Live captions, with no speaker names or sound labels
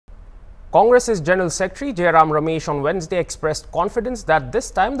Congress's General Secretary Ramesh on Wednesday expressed confidence that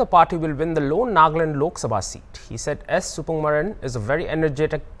this time the party will win the lone Nagaland Lok Sabha seat. He said S. Supongmeren'S is a very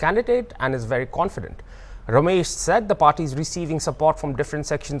energetic candidate and is very confident. Ramesh said the party is receiving support from different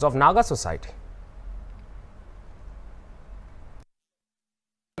sections of Naga society.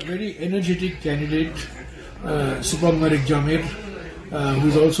 A very energetic candidate, Supongmeren'S, who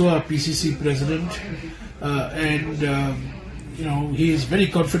is also our PCC president, he is very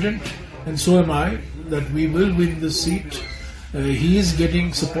confident, and so am I, that we will win this seat. He is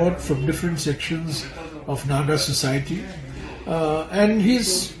getting support from different sections of Naga society, and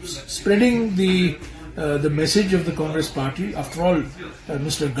he's spreading the message of the Congress party. After all,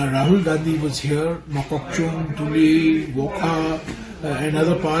 Mr. Rahul Gandhi was here, Mokokchung, Tuli, Wokha, and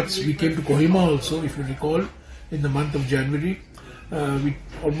other parts. We came to Kohima also, if you recall, in the month of January. We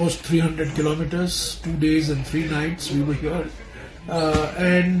almost 300 kilometers, 2 days and 3 nights we were here.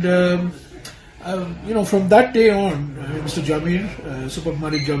 From that day on, Mr.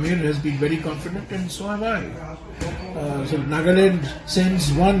 Supongmeren'S has been very confident, and so am I. So Nagaland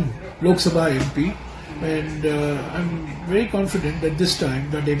sends one Lok Sabha MP, and I'm very confident that this time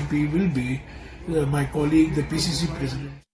that MP will be my colleague, the PCC president.